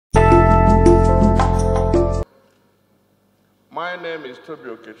My name is Toby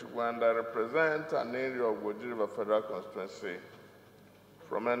Okechukwu, and I represent an area of Woji River Federal Constituency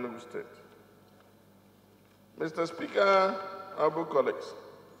from Enugu State. Mr. Speaker, honorable colleagues,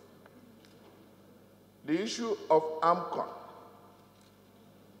 the issue of AMCON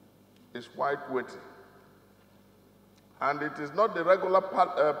is quite weighty, and it is not the regular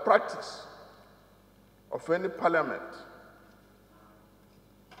practice of any parliament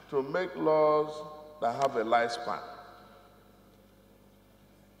to make laws that have a lifespan.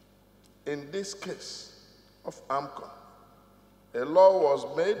 In this case of AMCON, a law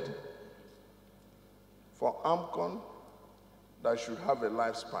was made for AMCON that should have a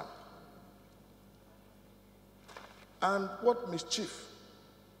lifespan. And what mischief?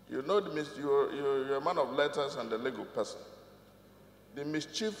 You know, you're a man of letters and a legal person. The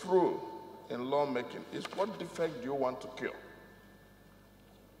mischief rule in lawmaking is what defect do you want to cure?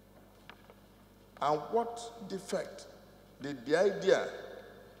 And what defect did the idea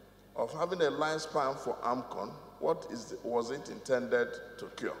of having a lifespan for AMCON, was it intended to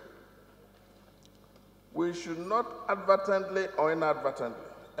cure? We should not advertently or inadvertently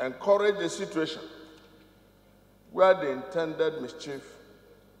encourage a situation where the intended mischief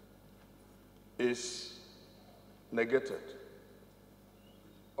is negated,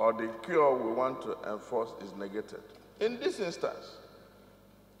 or the cure we want to enforce is negated. In this instance,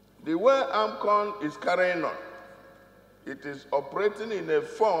 the way AMCON is carrying on, it is operating in a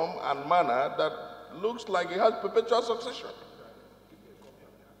form and manner that looks like it has perpetual succession.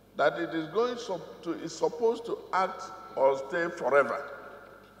 That it is is supposed to act or stay forever.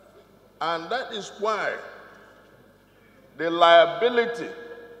 And that is why the liability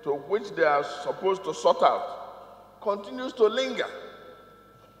to which they are supposed to sort out continues to linger.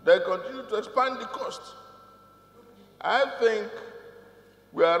 They continue to expand the cost. I think,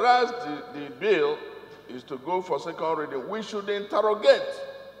 whereas the bill is to go for second reading, we should interrogate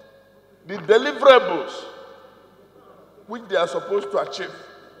the deliverables which they are supposed to achieve.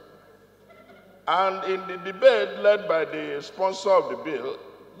 And in the debate led by the sponsor of the bill,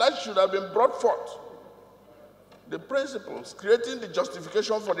 that should have been brought forth. The principles creating the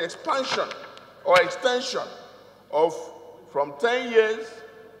justification for the expansion or extension of from 10 years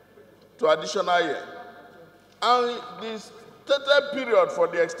to additional year. And this stated period for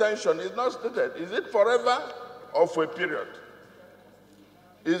the extension is not stated. Is it forever or for a period?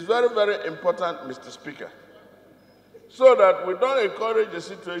 It's very, very important, Mr. Speaker, so that we don't encourage a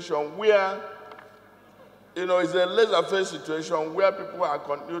situation where, it's a laissez-faire situation where people are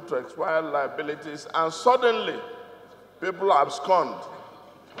continuing to expire liabilities and suddenly people abscond,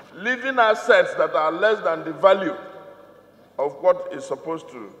 leaving assets that are less than the value of what is supposed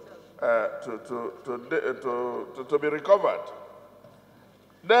to be recovered.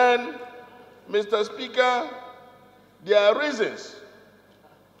 Then, Mr. Speaker, there are reasons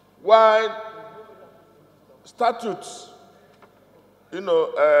why statutes, have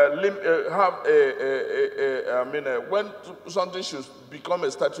when something should become a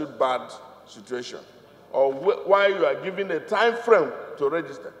statute bad situation, or why you are given a time frame to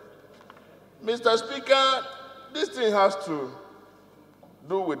register. Mr. Speaker, this thing has to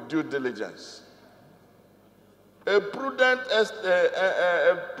do with due diligence. A prudent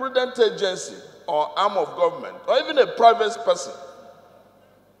agency or arm of government, or even a private person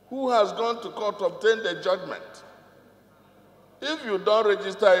who has gone to court to obtain the judgment, if you don't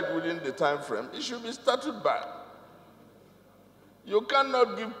register it within the time frame, it should be statute barred. You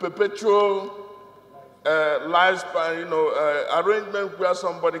cannot give perpetual lifespan, arrangement where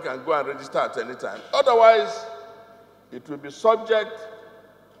somebody can go and register at any time. Otherwise, it will be subject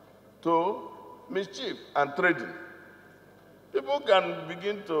to mischief and trading. People can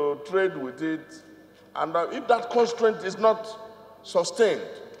begin to trade with it, and if that constraint is not sustained,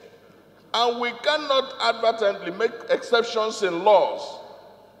 and we cannot advertently make exceptions in laws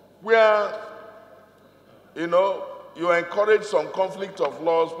where, you encourage some conflict of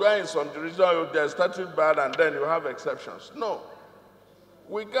laws, where in some jurisdictions there's statute bad and then you have exceptions. No.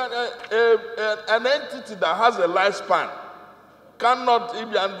 We can, an entity that has a lifespan cannot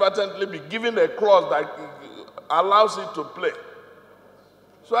inadvertently be given a clause that allows it to play.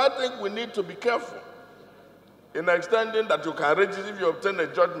 So I think we need to be careful in extending that you can register, if you obtain a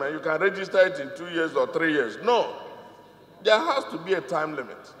judgment, you can register it in 2 years or 3 years. No. There has to be a time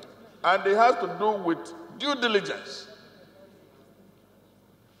limit. And it has to do with due diligence.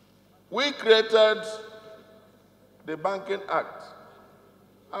 We created the Banking Act.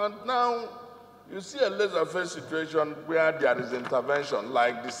 And now you see a laissez-faire situation where there is intervention,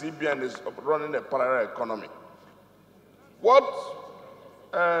 like the CBN is running a parallel economy. What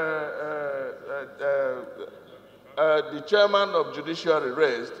the chairman of judiciary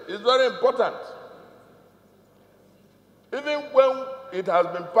raised is very important. Even when it has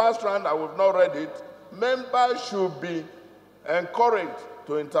been passed around and we've not read it, members should be encouraged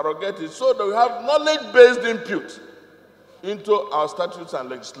to interrogate it so that we have knowledge-based input into our statutes and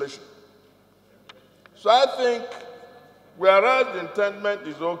legislation. So I think, whereas the intendment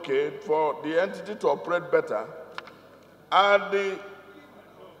is okay for the entity to operate better, at the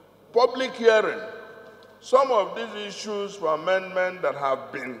public hearing, some of these issues for amendment that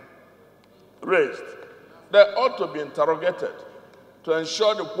have been raised, they ought to be interrogated to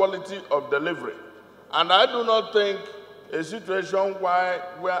ensure the quality of delivery. And I do not think a situation where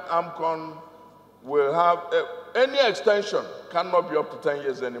AMCON will have any extension cannot be up to 10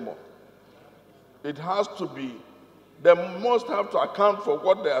 years anymore. It has to be, they must have to account for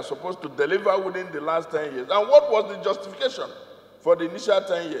what they are supposed to deliver within the last 10 years. And what was the justification for the initial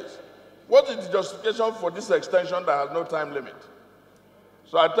 10 years? What is the justification for this extension that has no time limit?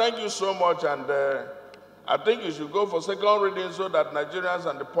 So I thank you so much, and I think you should go for second reading so that Nigerians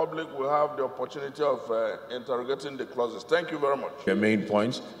and the public will have the opportunity of interrogating the clauses. Thank you very much. Your main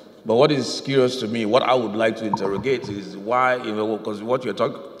points. But what is curious to me, what I would like to interrogate is why, because what you're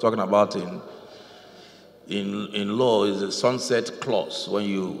talking about in law is a sunset clause when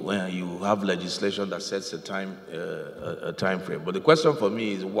you have legislation that sets a time frame. But the question for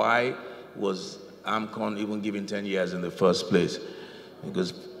me is, why was AMCON even given 10 years in the first place?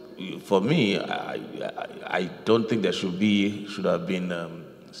 Because for me, I don't think there should have been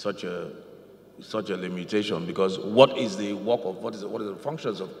such a limitation, because what is the work of, what is the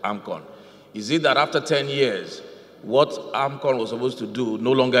functions of AMCON? Is it that after 10 years, what AMCON was supposed to do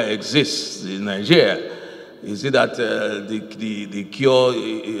no longer exists in Nigeria? Is it that the cure,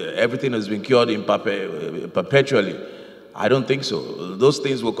 everything has been cured in perpetually? I don't think so. Those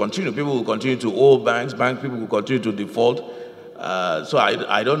things will continue. People will continue to owe banks. People will continue to default. So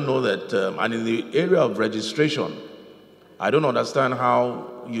I don't know that. And in the area of registration, I don't understand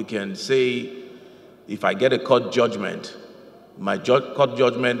how you can say, if I get a court judgment, my court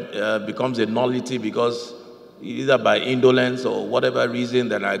judgment becomes a nullity because either by indolence or whatever reason,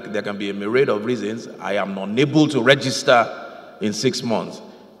 that there can be a myriad of reasons, I am unable to register in 6 months.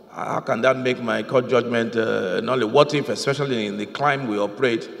 How can that make my court judgment null? What if, especially in the climate we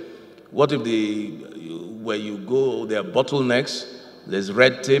operate, what if where you go, there are bottlenecks, there's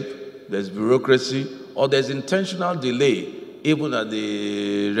red tape, there's bureaucracy, or there's intentional delay, even at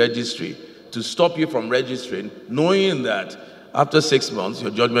the registry, to stop you from registering, knowing that after 6 months,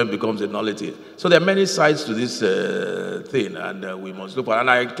 your judgment becomes a nullity. So there are many sides to this thing, and we must look for. And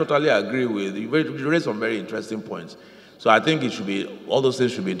I totally agree with you. You raised some very interesting points. So I think it should be, all those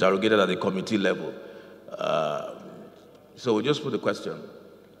things should be interrogated at the committee level. So we'll just put the question.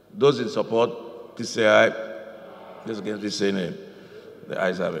 Those in support, please say aye. Those against, please say nay. The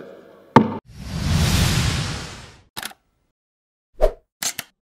ayes have it.